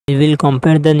We will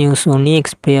compare the new Sony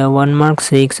Xperia 1 Mark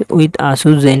 6 with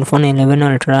Asus Zenfone 11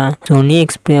 Ultra. Sony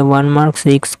Xperia 1 Mark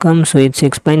 6 comes with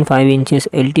 6.5 inches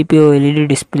LTPO LED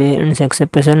display and success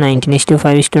ratio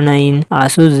 19:5:9.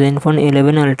 Asus Zenfone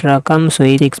 11 Ultra comes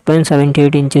with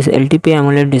 6.78 inches LTPO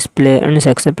AMOLED display and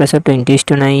success ratio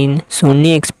 20:9.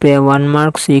 Sony Xperia 1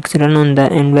 Mark 6 run on the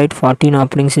Android 14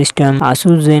 operating system.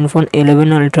 Asus Zenfone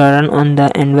 11 Ultra run on the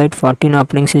Android 14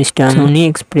 operating system. Sony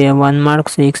Xperia 1 Mark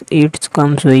 6 it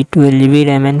comes with 12GB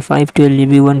RAM and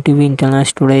 512GB 1TB internal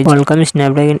storage. Qualcomm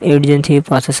Snapdragon 8 Gen 3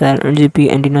 processor and GPU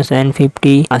Adreno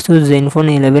 750. Asus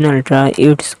Zenfone 11 Ultra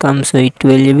it comes with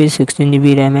 12GB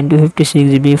 16GB RAM and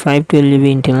 256GB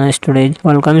 512GB internal storage.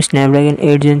 Qualcomm Snapdragon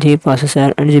 8 Gen 3 processor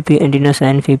and GPU Adreno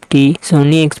 750.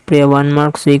 Sony Xperia 1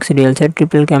 Mark 6 real set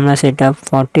triple camera setup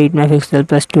 48 MP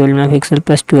plus 12 MP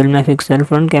plus 12 MP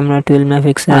front camera 12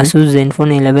 MP. Asus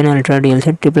Zenfone 11 Ultra real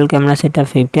set triple camera setup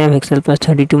 50 MP plus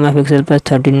 32 MP plus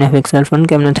 13 MP front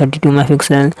camera 32 MP.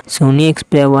 Sony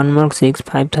Xperia 1 Mark 6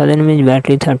 5000 mAh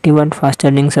battery 30 watt fast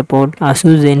charging support.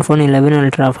 Asus Zenfone 11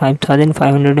 Ultra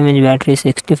 5500 mAh battery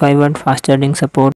 65 watt fast charging support.